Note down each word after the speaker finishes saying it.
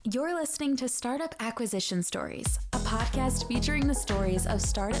You're listening to Startup Acquisition Stories, a podcast featuring the stories of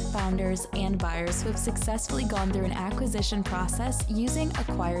startup founders and buyers who have successfully gone through an acquisition process using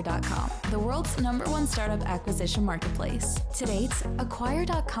Acquire.com, the world's #1 startup acquisition marketplace. To date,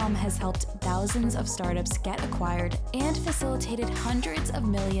 Acquire.com has helped thousands of startups get acquired and facilitated hundreds of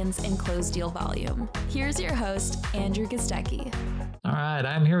millions in closed deal volume. Here's your host, Andrew Gostecki. All right,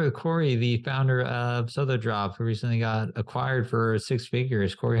 I'm here with Cory, the founder of Solodrop, who recently got acquired for 6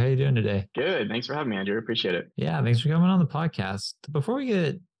 figures. Cory, how you doing today? Good. Thanks for having me, Andrew. Appreciate it. Yeah, thanks for coming on the podcast. Before we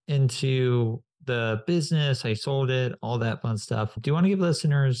get into the business, how you sold it, all that fun stuff, do you want to give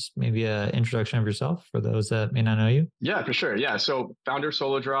listeners maybe an introduction of yourself for those that may not know you? Yeah, for sure. Yeah. So founder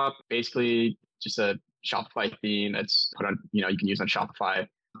Solodrop, basically just a Shopify theme that's put on, you can use on Shopify.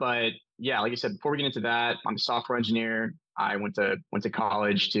 But yeah, like I said, before we get into that, I'm a software engineer. I went to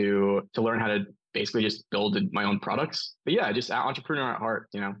college to learn how to basically just build my own products. But yeah, just entrepreneur at heart,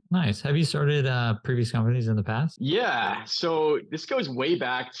 Nice. Have you started previous companies in the past? Yeah. So this goes way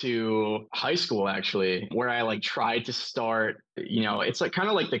back to high school, actually, where I tried to start, it's kind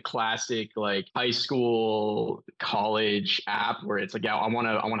of like the classic, high school, college app where it's I want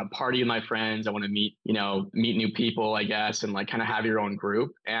to party with my friends. I want to meet new people, I guess, and kind of have your own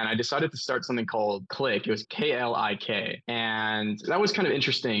group. And I decided to start something called Click. It was Klik. And that was kind of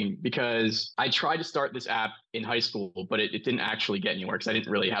interesting because I tried to start this app in high school, but it didn't actually get anywhere because I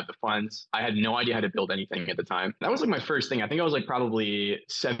didn't really have the funds. I had no idea how to build anything at the time. That was my first thing. I think I was probably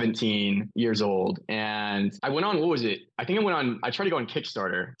 17 years old. And I went on, I tried to go on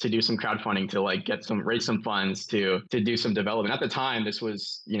Kickstarter to do some crowdfunding to raise some funds to do some development. At the time, this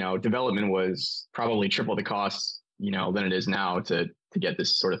was, development was probably triple the cost, than it is now to get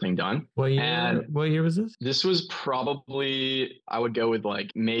this sort of thing done. What year was this? This was probably, I would go with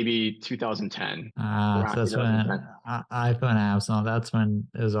maybe 2010. So that's when iPhone apps, that's when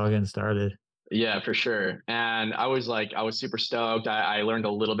it was all getting started. Yeah, for sure. And I was super stoked. I learned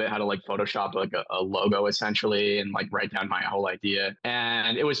a little bit how to Photoshop a logo essentially and write down my whole idea.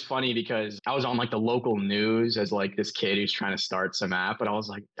 And it was funny because I was on the local news as this kid who's trying to start some app. But I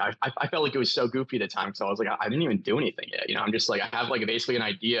was I felt like it was so goofy at the time. So I was I didn't even do anything yet. I'm just I have basically an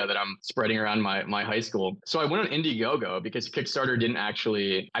idea that I'm spreading around my high school. So I went on Indiegogo because Kickstarter didn't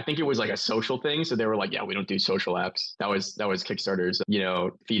actually, I think it was a social thing. So they were yeah, we don't do social apps. That was Kickstarter's,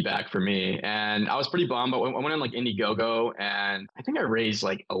 feedback for me. And I was pretty bummed, but I went on Indiegogo and I think I raised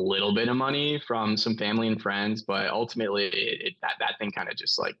a little bit of money from some family and friends, but ultimately that thing kind of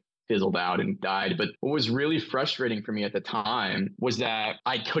just fizzled out and died. But what was really frustrating for me at the time was that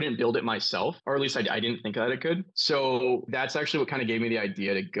I couldn't build it myself, or at least I didn't think that I could. So that's actually what kind of gave me the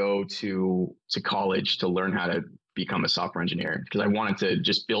idea to go to college to learn how to become a software engineer because I wanted to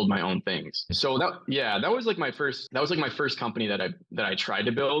just build my own things. So that was my first company that I tried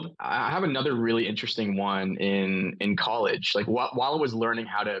to build. I have another really interesting one in college. While I was learning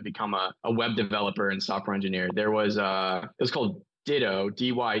how to become a web developer and software engineer, there was it was called Ditto,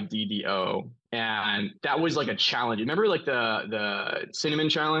 Dyddo. And that was a challenge. Remember the cinnamon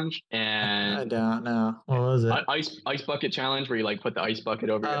challenge? And I don't know. What was it? Ice bucket challenge where you put the ice bucket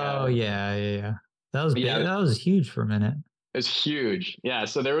over your head. Oh yeah. That was big. That was huge for a minute. It's huge. Yeah.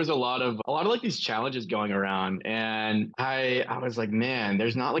 So there was a lot of these challenges going around. And I was man,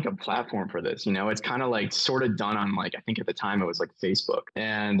 there's not a platform for this. It's kind of sort of done on I think at the time it was Facebook.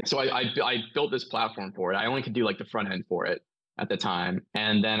 And so I built this platform for it. I only could do the front end for it at the time.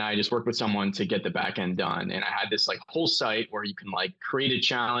 And then I just worked with someone to get the back end done. And I had this whole site where you can create a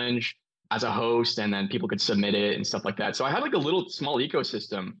challenge as a host, and then people could submit it and stuff like that. So I had a little small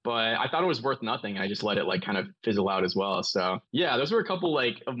ecosystem, but I thought it was worth nothing. I just let it kind of fizzle out as well. So yeah, those were a couple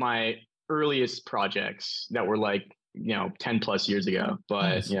of my earliest projects that were 10 plus years ago. But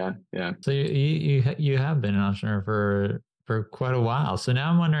nice. Yeah. So you have been an entrepreneur for quite a while. So now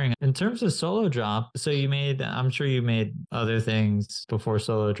I'm wondering, in terms of Solodrop, so I'm sure you made other things before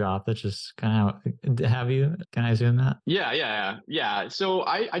Solodrop. That's just kind of can I assume that? Yeah. So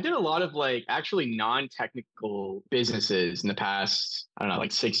I did a lot of actually non-technical businesses in the past, I don't know,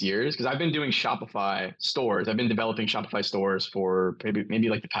 6 years, because I've been doing Shopify stores. I've been developing Shopify stores for maybe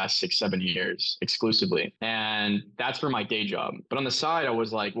the past 6-7 years exclusively. And that's for my day job. But on the side, I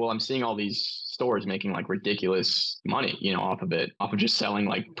was well, I'm seeing all these stores making ridiculous money, off of just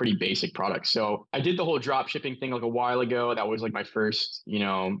selling pretty basic products. So I did the whole drop shipping thing a while ago. That was my first,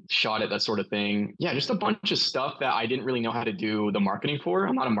 shot at that sort of thing. Yeah, just a bunch of stuff that I didn't really know how to do the marketing for.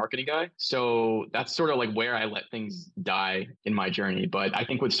 I'm not a marketing guy. So that's sort of where I let things die in my journey. But I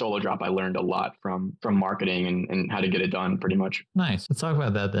think with Solodrop, I learned a lot from marketing and how to get it done pretty much. Nice. Let's talk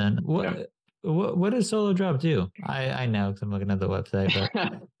about that then. what does Solodrop do? I know because I'm looking at the website, but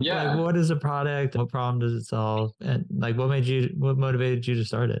like, Yeah. what is the product? What problem does it solve? And like, what motivated you to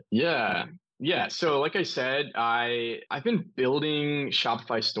start it? Yeah. Yeah. So like I said, I've been building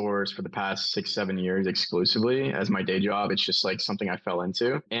Shopify stores for the past 6, 7 years exclusively as my day job. It's just like something I fell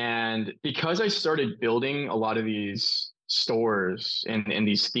into. And because I started building a lot of these stores and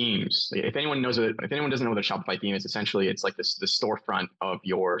these themes, like if anyone knows what, if anyone doesn't know what a Shopify theme is, essentially it's like this the storefront of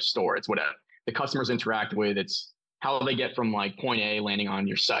your store. It's what the customers interact with. It's how they get from like point A landing on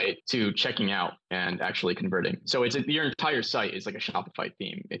your site to checking out and actually converting. So it's your entire site is like a Shopify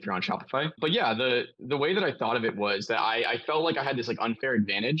theme if you're on Shopify. But yeah, the way that I thought of it was that I felt like I had this like unfair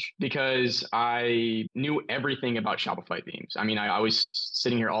advantage because I knew everything about Shopify themes. I mean, I was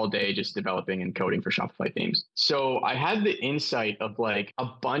sitting here all day just developing and coding for Shopify themes. So I had the insight of like a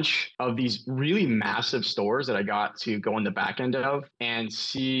bunch of these really massive stores that I got to go on the back end of and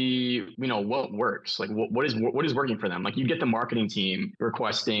see, what works, like what is working for them. Like you get the marketing team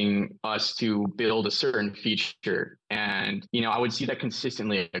requesting us to build a certain feature. And, I would see that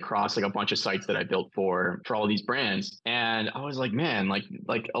consistently across like a bunch of sites that I built for all of these brands. And I was like, man, like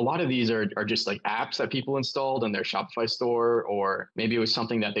a lot of these are just like apps that people installed in their Shopify store, or maybe it was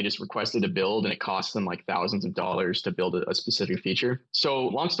something that they just requested to build and it cost them like thousands of dollars to build a specific feature. So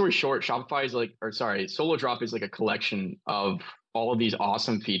long story short, Solodrop is like a collection of all of these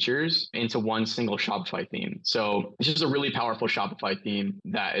awesome features into one single Shopify theme. So it's just a really powerful Shopify theme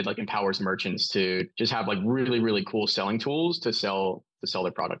that it like empowers merchants to just have like really, really cool selling tools to sell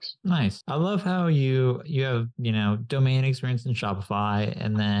their products. Nice. I love how you have, domain experience in Shopify,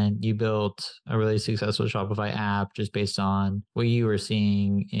 and then you built a really successful Shopify app just based on what you were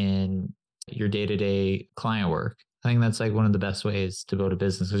seeing in your day-to-day client work. I think that's like one of the best ways to build a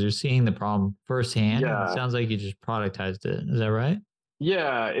business because you're seeing the problem firsthand. Yeah. It sounds like you just productized it. Is that right?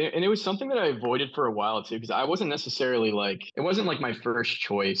 Yeah, and it was something that I avoided for a while too, because I wasn't necessarily it wasn't like my first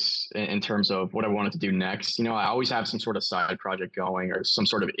choice in terms of what I wanted to do next. I always have some sort of side project going or some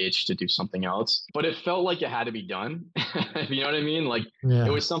sort of itch to do something else, but it felt like it had to be done. You know what I mean? Like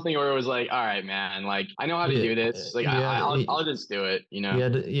It was something where it was like, all right, man, like I know how to do this. Like I'll just do it. You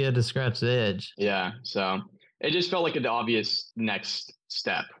had to scratch the edge. Yeah, so it just felt like the obvious next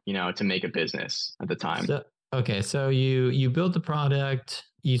step, to make a business at the time. Okay, so you built the product.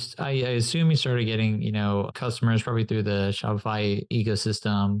 I assume you started getting, customers probably through the Shopify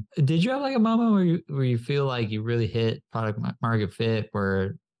ecosystem. Did you have like a moment where you feel like you really hit product market fit,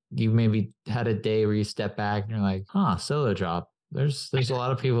 where you maybe had a day where you step back and you're like, Solodrop, there's a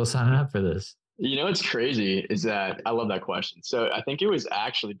lot of people signing up for this. What's crazy is that I love that question. So I think it was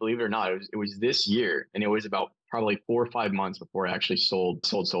actually, believe it or not, it was this year, and it was about probably 4 or 5 months before I actually sold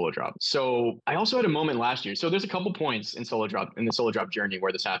Solodrop. So I also had a moment last year. So there's a couple points in the Solodrop journey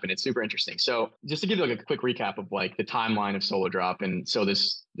where this happened. It's super interesting. So just to give you like a quick recap of like the timeline of Solodrop, and so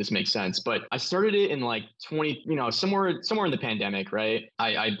this makes sense. But I started it in like somewhere in the pandemic, right?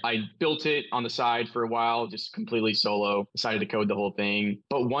 I built it on the side for a while, just completely solo, decided to code the whole thing.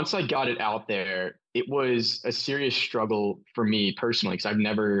 But once I got it out there, it was a serious struggle for me personally, because I've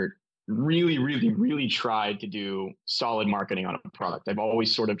never really tried to do solid marketing on a product. I've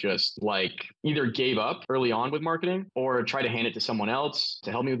always sort of just like either gave up early on with marketing or try to hand it to someone else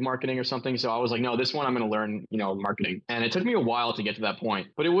to help me with marketing or something. So I was like, no, this one I'm going to learn, marketing. And it took me a while to get to that point.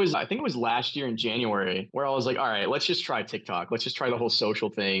 But I think it was last year in January where I was like, all right, let's just try TikTok. Let's just try the whole social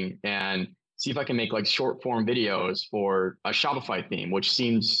thing and see if I can make like short form videos for a Shopify theme, which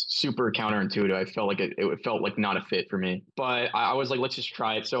seems super counterintuitive. I felt like it felt like not a fit for me, but I was like, let's just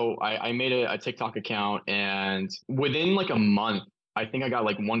try it. So I made a TikTok account, and within like a month, I think I got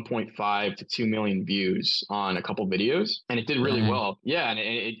like 1.5 to 2 million views on a couple videos, and it did really well. Yeah. And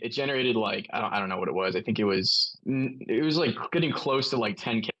it generated like, I don't know what it was. I think it was like getting close to like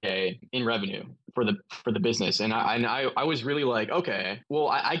 10K in revenue for the business. And I was really like, okay, well,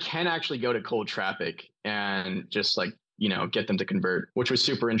 I can actually go to cold traffic and just like, get them to convert, which was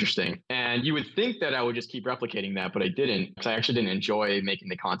super interesting. And you would think that I would just keep replicating that, but I didn't, because I actually didn't enjoy making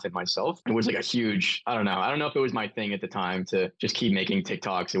the content myself. It was like a huge, I don't know if it was my thing at the time to just keep making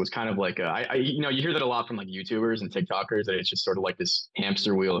TikToks. It was kind of like, you hear that a lot from like YouTubers and TikTokers, that it's just sort of like this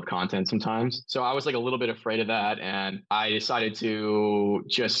hamster wheel of content sometimes. So I was like a little bit afraid of that. And I decided to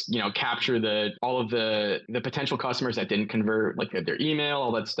just, capture all of the potential customers that didn't convert, like their email,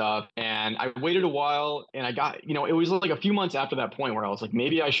 all that stuff. And I waited a while, and I got, it was like a few months after that point where I was like,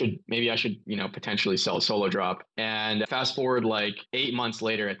 maybe I should, potentially sell Solodrop. And fast forward like 8 months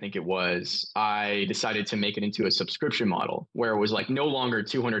later, I think it was, I decided to make it into a subscription model where it was like no longer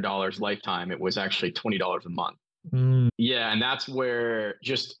 $200 lifetime. It was actually $20 a month. Yeah, and that's where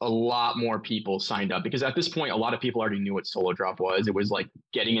just a lot more people signed up, because at this point, a lot of people already knew what Solodrop was. It was like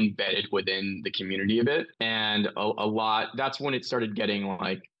getting embedded within the community a bit. And a lot, that's when it started getting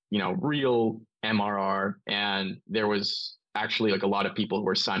like, real MRR. And there was actually like a lot of people who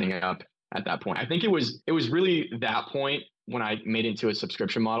were signing up at that point. I think it was really that point when I made it into a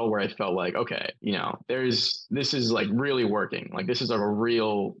subscription model where I felt like, okay, this is like really working. Like this is like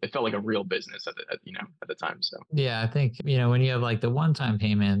it felt like a real business at the time. So Yeah, I think, when you have like the one-time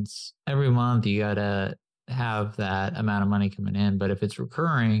payments every month, you gotta have that amount of money coming in. But if it's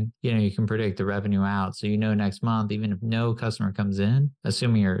recurring, you can predict the revenue out. So next month, even if no customer comes in,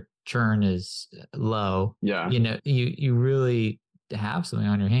 assuming your churn is low, yeah. You really have something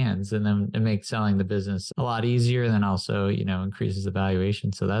on your hands, and then it makes selling the business a lot easier, and then also, increases the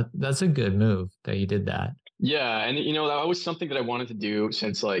valuation. So that's a good move that you did that. Yeah, and that was something that I wanted to do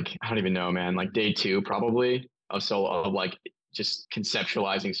since like I don't even know, man, like day 2 probably of like just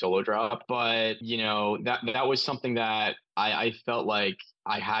conceptualizing Solodrop. But that was something that I felt like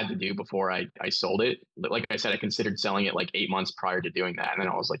I had to do before I sold it. Like I said, I considered selling it like 8 months prior to doing that, and then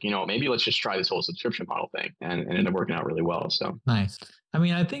I was like, maybe let's just try this whole subscription model thing, and it ended up working out really well. So nice. I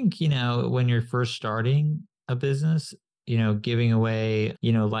mean, I think when you're first starting a business, giving away,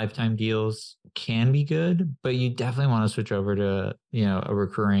 lifetime deals can be good, but you definitely want to switch over to, a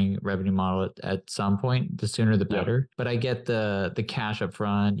recurring revenue model at some point. The sooner the better. But I get the cash up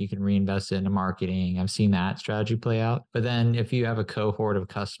front, you can reinvest it into marketing. I've seen that strategy play out. But then if you have a cohort of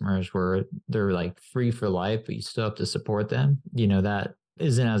customers where they're like free for life, but you still have to support them, that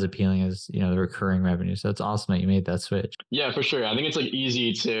isn't as appealing as the recurring revenue. So it's awesome that you made that switch. Yeah, for sure. I think it's like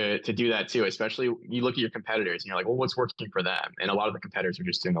easy to do that too, especially you look at your competitors and you're like, well, what's working for them? And a lot of the competitors are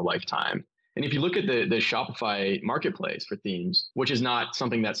just doing a lifetime. And if you look at the Shopify marketplace for themes, which is not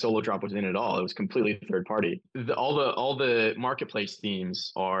something that Solodrop was in at all, it was completely third party. All the marketplace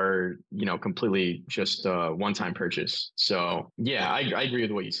themes are completely just a one-time purchase. So yeah, I agree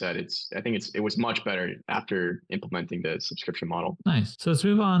with what you said. I think it was much better after implementing the subscription model. Nice. So let's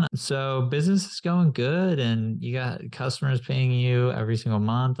move on. So business is going good, and you got customers paying you every single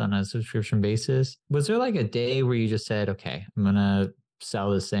month on a subscription basis. Was there like a day where you just said, okay, I'm gonna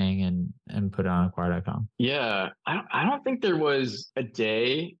sell this thing and put it on acquire.com? Yeah, I don't think there was a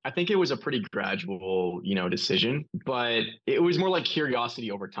day. I think it was a pretty gradual, decision, but it was more like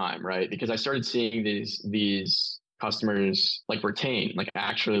curiosity over time, right? Because I started seeing these customers like retain, like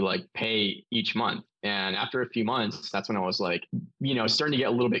actually like pay each month. And after a few months, that's when I was like, starting to get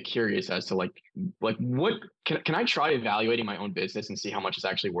a little bit curious as to like what can I try evaluating my own business and see how much it's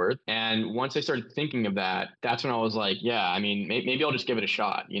actually worth? And once I started thinking of that, that's when I was like, yeah, I mean, maybe I'll just give it a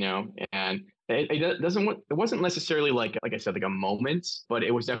shot, and it wasn't necessarily like I said, like a moment, but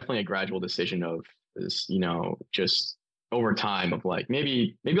it was definitely a gradual decision of this, just over time of like,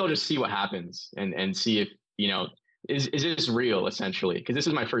 maybe I'll just see what happens and see if, is this real essentially? Because this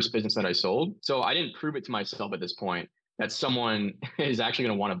is my first business that I sold. So I didn't prove it to myself at this point that someone is actually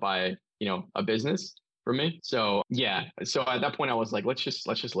going to want to buy, a business for me. So yeah. So at that point I was like, let's just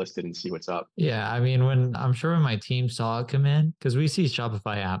list it and see what's up. Yeah. I mean, when my team saw it come in, because we see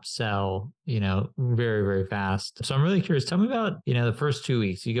Shopify apps sell, very, very fast. So I'm really curious. Tell me about, the first 2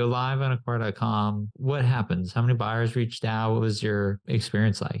 weeks. You go live on acquire.com. What happens? How many buyers reached out? What was your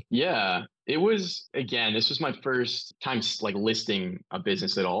experience like? Yeah. It was, again, this was my first time like listing a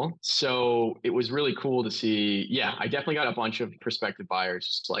business at all. So it was really cool to see. Yeah, I definitely got a bunch of prospective buyers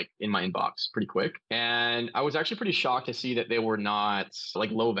just like in my inbox pretty quick. And I was actually pretty shocked to see that they were not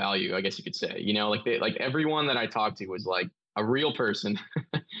like low value, I guess you could say, like everyone that I talked to was like a real person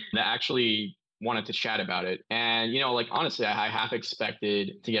that actually wanted to chat about it. And, like, honestly, I half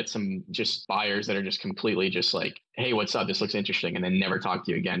expected to get some just buyers that are just completely just like, hey, what's up? This looks interesting. And then never talk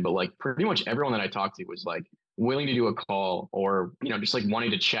to you again. But like pretty much everyone that I talked to was like willing to do a call or, just like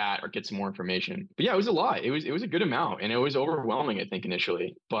wanting to chat or get some more information. But yeah, it was a lot. It was a good amount and it was overwhelming, I think,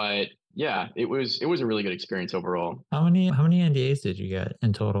 initially. But yeah, it was a really good experience overall. How many NDAs did you get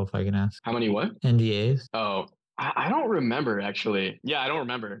in total, if I can ask? How many what? NDAs? Oh, I don't remember actually. Yeah, I don't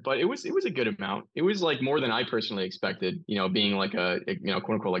remember, but it was a good amount. It was like more than I personally expected, being like a quote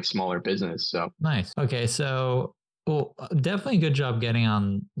unquote like smaller business. So nice. Okay. So well, definitely good job getting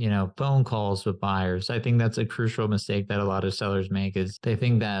on, phone calls with buyers. I think that's a crucial mistake that a lot of sellers make is they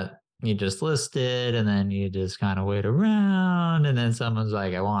think that you just list it and then you just kind of wait around and then someone's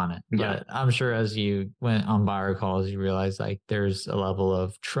like, I want it. Yeah. But I'm sure as you went on buyer calls, you realize like there's a level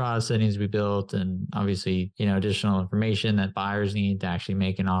of trust that needs to be built and obviously, additional information that buyers need to actually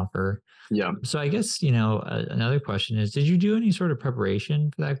make an offer. Yeah. So I guess, another question is, did you do any sort of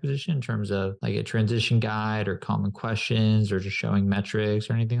preparation for the acquisition in terms of like a transition guide or common questions or just showing metrics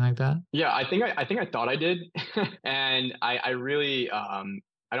or anything like that? Yeah, I thought I did. And I really, I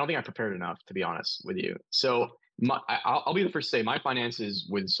don't think I prepared enough, to be honest with you. So I'll be the first to say my finances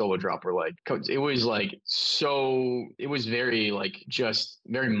with Solodrop were like, it was like, so it was very like, just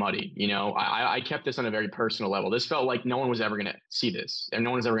very muddy. I kept this on a very personal level. This felt like no one was ever going to see this and no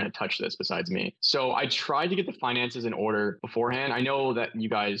one's ever going to touch this besides me. So I tried to get the finances in order beforehand. I know that you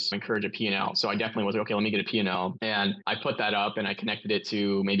guys encourage a P&L. So I definitely was like, okay, let me get a P&L. And I put that up and I connected it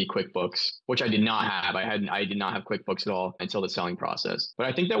to maybe QuickBooks, which I did not have. I did not have QuickBooks at all until the selling process. But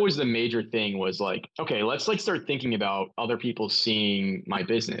I think that was the major thing was like, okay, let's like start thinking about other people seeing my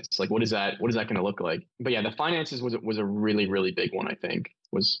business. Like, what is that going to look like? But yeah, the finances was a really, really big one, I think,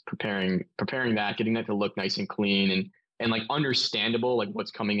 was preparing that, getting that to look nice and clean and like understandable, like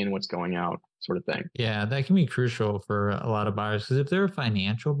what's coming in, what's going out sort of thing. Yeah, that can be crucial for a lot of buyers because if they're a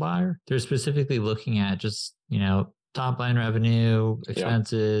financial buyer, they're specifically looking at just, top line revenue,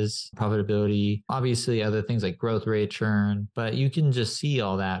 expenses, profitability, obviously other things like growth rate, churn, but you can just see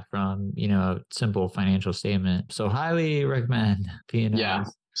all that from, a simple financial statement. So highly recommend P&Ls. Yeah,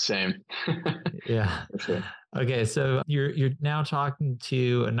 same. Yeah. For sure. Okay, so you're now talking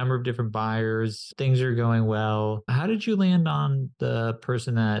to a number of different buyers. Things are going well. How did you land on the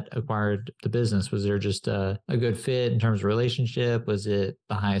person that acquired the business? Was there just a good fit in terms of relationship? Was it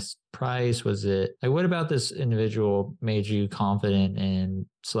the highest price? Was it like what about this individual made you confident in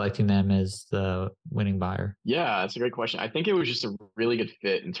selecting them as the winning buyer? Yeah, that's a great question. I think it was just a really good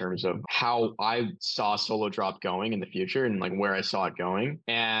fit in terms of how I saw Solodrop going in the future and like where I saw it going.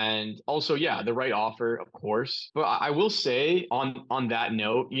 And also, yeah, the right offer, of course. But I will say on that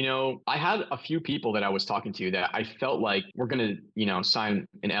note, I had a few people that I was talking to that I felt like we're gonna, sign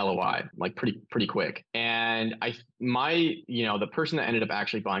an LOI like pretty quick. And the person that ended up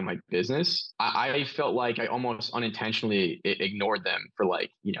actually buying my business, I felt like I almost unintentionally ignored them for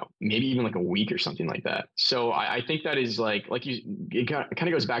like, maybe even like a week or something like that. So I think that is it kind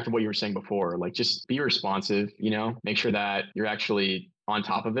of goes back to what you were saying before, like just be responsive, make sure that you're actually on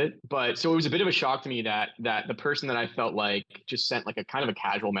top of it. But so it was a bit of a shock to me that the person that I felt like just sent like a kind of a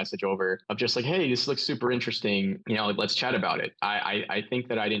casual message over of just like, hey, this looks super interesting, like, let's chat about it. I think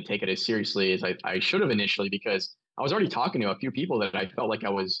that I didn't take it as seriously as I should have initially because I was already talking to a few people that I felt like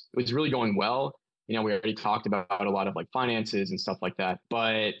it was really going well. We already talked about a lot of like finances and stuff like that.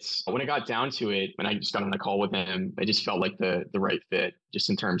 But when it got down to it, when I just got on the call with him, I just felt like the right fit just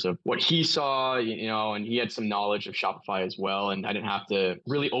in terms of what he saw, and he had some knowledge of Shopify as well. And I didn't have to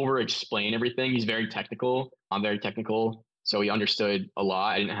really over explain everything. He's very technical. I'm very technical. So he understood a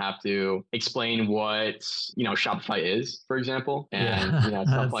lot. I didn't have to explain what, Shopify is, for example, and,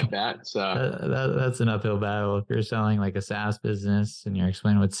 stuff like that. So that's an uphill battle. If you're selling like a SaaS business and you're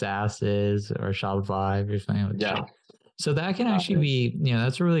explaining what SaaS is or Shopify, if you're explaining what yeah. So that can actually be,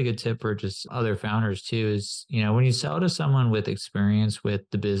 that's a really good tip for just other founders too, is, when you sell to someone with experience with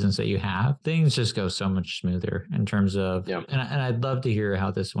the business that you have, things just go so much smoother in terms of, and I'd love to hear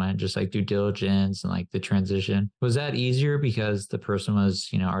how this went, just like due diligence and like the transition. Was that easier because the person was,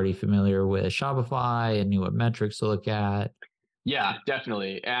 already familiar with Shopify and knew what metrics to look at? Yeah,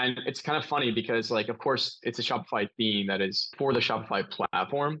 definitely. And it's kind of funny because like, of course, it's a Shopify theme that is for the Shopify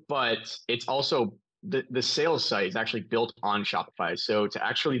platform, but it's also the sales site is actually built on Shopify. So to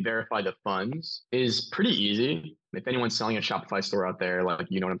actually verify the funds is pretty easy. If anyone's selling a Shopify store out there, like,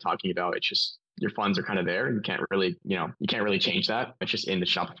 what I'm talking about, it's just your funds are kind of there. You can't really change that. It's just in the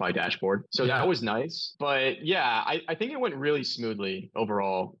Shopify dashboard. So that was nice. But yeah, I think it went really smoothly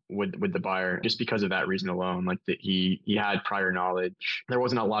overall with the buyer just because of that reason alone. Like that he had prior knowledge. There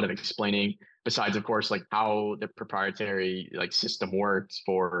wasn't a lot of explaining. Besides, of course, like how the proprietary like system works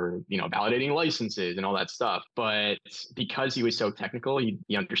for, validating licenses and all that stuff. But because he was so technical, he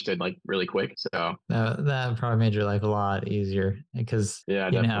understood like really quick. So that probably made your life a lot easier because,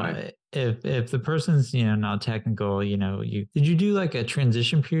 if the person's, not technical, did you do like a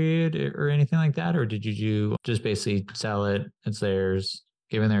transition period or anything like that? Or did you just basically sell it? It's theirs,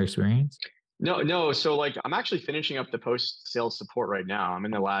 given their experience? No. So like I'm actually finishing up the post-sales support right now. I'm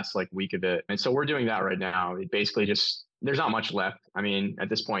in the last like week of it. And so we're doing that right now. It basically just, there's not much left. I mean, at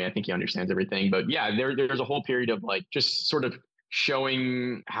this point, I think he understands everything. But yeah, there's a whole period of like just sort of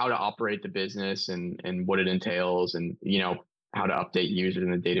showing how to operate the business and what it entails and, how to update users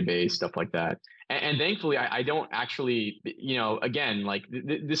in the database, stuff like that. And thankfully, I don't actually, again, like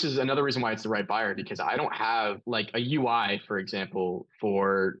this is another reason why it's the right buyer, because I don't have like a UI, for example,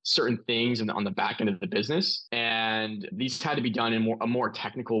 for certain things on the back end of the business. And these had to be done in a more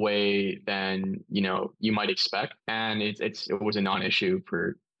technical way than, you might expect. And it was a non-issue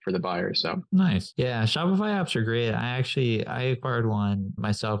for the buyer. So nice. Yeah. Shopify apps are great. I acquired one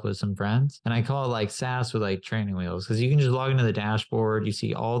myself with some friends, and I call it like SaaS with like training wheels, because you can just log into the dashboard. You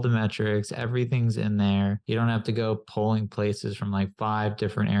see all the metrics, everything's in there. You don't have to go polling places from like 5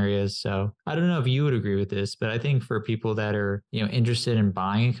 different areas. So I don't know if you would agree with this, but I think for people that are, interested in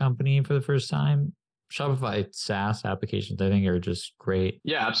buying a company for the first time, Shopify SaaS applications, I think, are just great.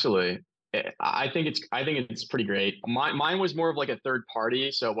 yeah, absolutely. I think it's pretty great. Mine was more of like a third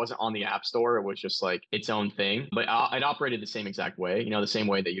party, so it wasn't on the App Store. It was just like its own thing, but it operated the same exact way. The same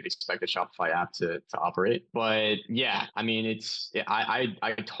way that you'd expect a Shopify app to operate. But yeah, I mean,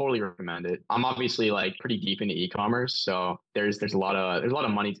 I totally recommend it. I'm obviously like pretty deep into e-commerce, so there's a lot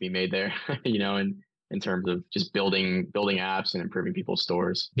of money to be made there, in terms of just building apps and improving people's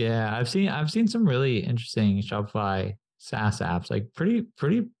stores. Yeah, I've seen some really interesting Shopify SaaS apps, like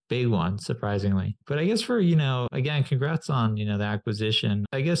pretty big ones, surprisingly. But I guess for, again, congrats on, the acquisition.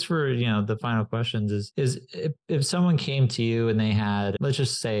 I guess for, the final questions is if someone came to you and they had, let's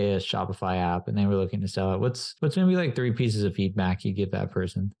just say, a Shopify app and they were looking to sell it, what's maybe like 3 pieces of feedback you give that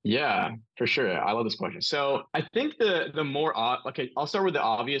person? Yeah, for sure. I love this question. So I think the more, okay, I'll start with the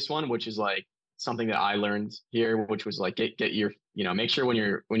obvious one, which is like something that I learned here, which was like get your, make sure when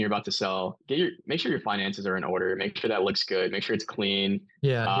you're about to sell, make sure your finances are in order, make sure that looks good, make sure it's clean.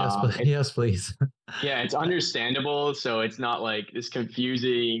 Yeah, yes, please. Yeah, it's understandable. So it's not like this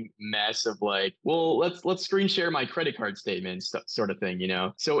confusing mess of like, well, let's screen share my credit card statements, sort of thing,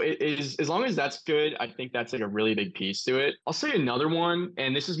 So it is, as long as that's good, I think that's like a really big piece to it. I'll say another one,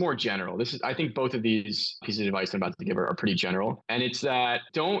 and this is more general. I think both of these pieces of advice I'm about to give are pretty general. And it's that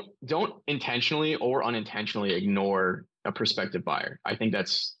don't intentionally or unintentionally ignore a prospective buyer. I think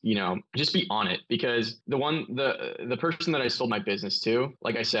that's, just be on it, because the person that I sold my business to,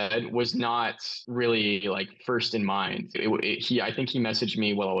 like I said, was not really like first in mind. I think he messaged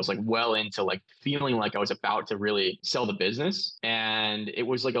me while I was like well into like feeling like I was about to really sell the business. And it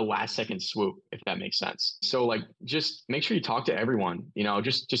was like a last second swoop, if that makes sense. So like, just make sure you talk to everyone,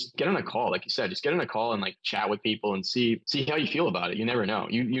 just get on a call. Like you said, just get on a call and like chat with people and see how you feel about it. You never know.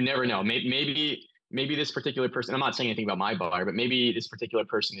 You never know. Maybe this particular person, I'm not saying anything about my buyer, but maybe this particular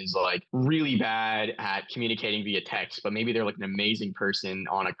person is like really bad at communicating via text, but maybe they're like an amazing person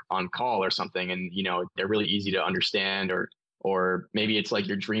on call or something. And, they're really easy to understand, or maybe it's like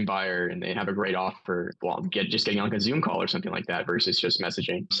your dream buyer and they have a great offer. Well, getting on like a Zoom call or something like that versus just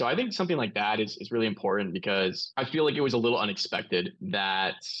messaging. So I think something like that is really important, because I feel like it was a little unexpected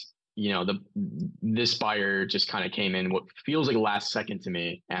that this buyer just kind of came in what feels like last second to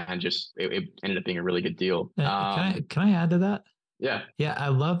me, and just it ended up being a really good deal. Can I add to that? Yeah. Yeah, I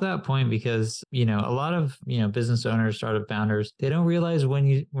love that point, because, a lot of, business owners, startup founders, they don't realize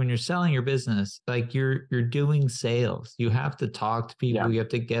when you're selling your business, like you're doing sales. You have to talk to people, you have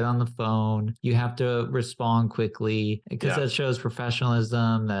to get on the phone, you have to respond quickly, because that shows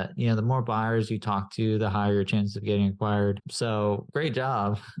professionalism, that, the more buyers you talk to, the higher your chance of getting acquired. So great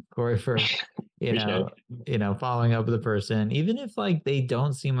job, Cory, for following up with a person, even if like they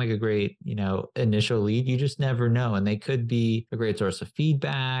don't seem like a great, initial lead. You just never know. And they could be a great source of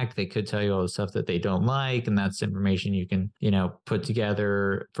feedback. They could tell you all the stuff that they don't like. And that's information you can, put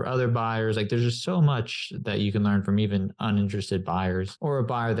together for other buyers. Like there's just so much that you can learn from even uninterested buyers, or a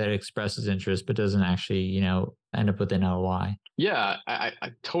buyer that expresses interest, but doesn't actually, end up with an LOI. Yeah, I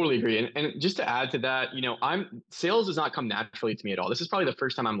totally agree. And just to add to that, sales does not come naturally to me at all. This is probably the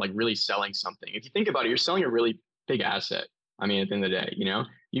first time I'm like really selling something. If you think about it, you're selling a really big asset. I mean, at the end of the day,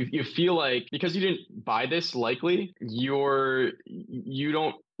 you feel like, because you didn't buy this, likely you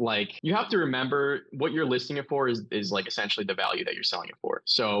don't like, you have to remember what you're listing it for is like essentially the value that you're selling it for.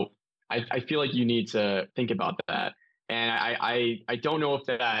 So I feel like you need to think about that. And I don't know if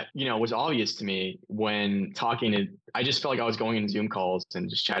that, was obvious to me when talking to, I just felt like I was going in Zoom calls and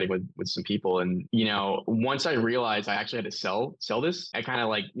just chatting with some people. And, once I realized I actually had to sell this, I kind of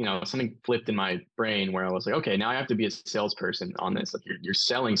like, something flipped in my brain where I was like, okay, now I have to be a salesperson on this. Like you're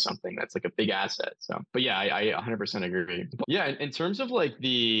selling something that's like a big asset. So, but yeah, I 100% agree. But yeah. In terms of like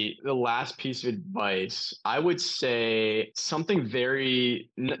the last piece of advice, I would say something very,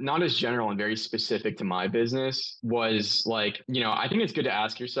 not as general and very specific to my business was like, I think it's good to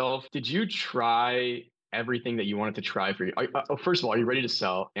ask yourself, did you try everything that you wanted to try for you? First of all, are you ready to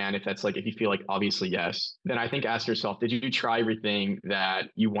sell? And if that's like, if you feel like obviously yes, then I think ask yourself, did you try everything that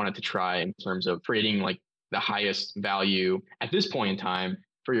you wanted to try in terms of creating like the highest value at this point in time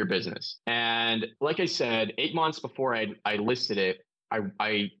for your business? And like I said, 8 months before I listed it,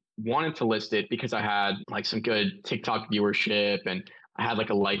 I wanted to list it because I had like some good TikTok viewership and I had like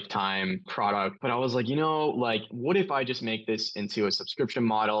a lifetime product, but I was like, like, what if I just make this into a subscription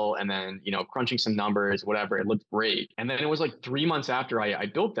model and then, crunching some numbers, whatever, it looked great. And then it was like 3 months after I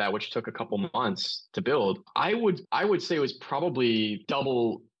built that, which took a couple months to build. I would say it was probably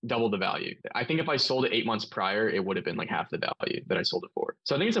double the value. I think if I sold it 8 months prior, it would have been like half the value that I sold it for.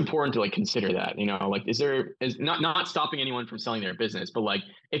 So I think it's important to like consider that, like, is not stopping anyone from selling their business, but like,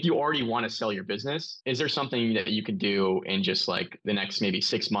 if you already want to sell your business, is there something that you could do in just like the next maybe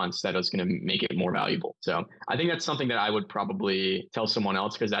 6 months that is going to make it more valuable? So I think that's something that I would probably tell someone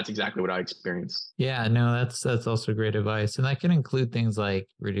else, because that's exactly what I experienced. Yeah, no, that's also great advice. And that can include things like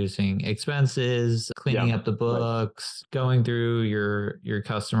reducing expenses, cleaning up the books, going through your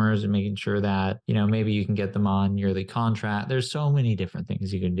customers and making sure that, maybe you can get them on yearly contract. There's so many different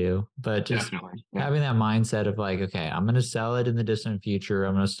things you can do, but just having that mindset of like, okay, I'm going to sell it in the distant future.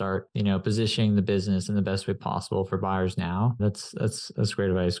 I'm going to start, positioning the business in the best way possible for buyers now. That's great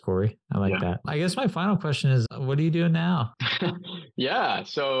advice, Cory. I like that. I guess my final question is, what are you doing now? Yeah,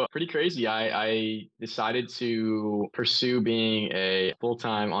 so pretty crazy. I decided to pursue being a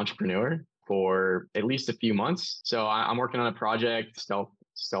full-time entrepreneur for at least a few months. So I'm working on a project,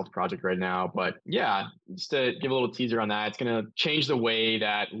 stealth project right now. But yeah, just to give a little teaser on that, it's going to change the way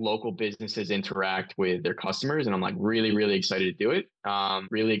that local businesses interact with their customers. And I'm like really, really excited to do it.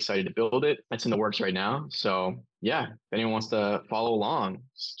 Really excited to build it. That's in the works right now. So yeah, if anyone wants to follow along,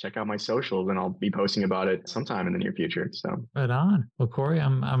 just check out my socials and I'll be posting about it sometime in the near future. So right on. Well, Cory,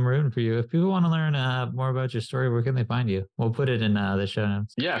 I'm rooting for you. If people want to learn more about your story, where can they find you? We'll put it in the show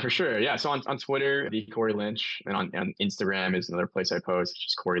notes. Yeah, for sure. Yeah. So on Twitter, the Cory Lynch, and on Instagram is another place I post,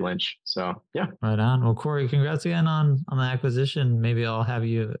 just Cory Lynch. So yeah. Right on. Well, Cory, congrats again on the acquisition. Maybe I'll have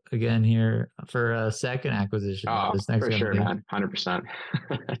you again here for a second acquisition. For sure, man. 100%.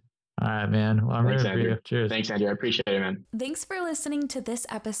 All right, man. Well, I'm Thanks, ready for you. Cheers. Thanks, Andrew. I appreciate it, man. Thanks for listening to this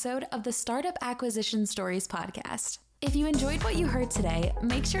episode of the Startup Acquisition Stories podcast. If you enjoyed what you heard today,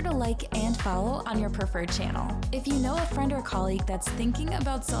 make sure to like and follow on your preferred channel. If you know a friend or colleague that's thinking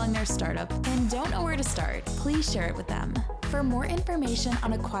about selling their startup and don't know where to start, please share it with them. For more information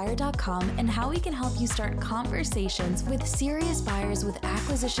on acquire.com and how we can help you start conversations with serious buyers with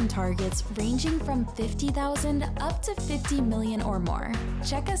acquisition targets ranging from $50,000 up to $50 million or more,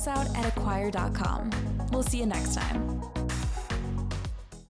 check us out at acquire.com. We'll see you next time.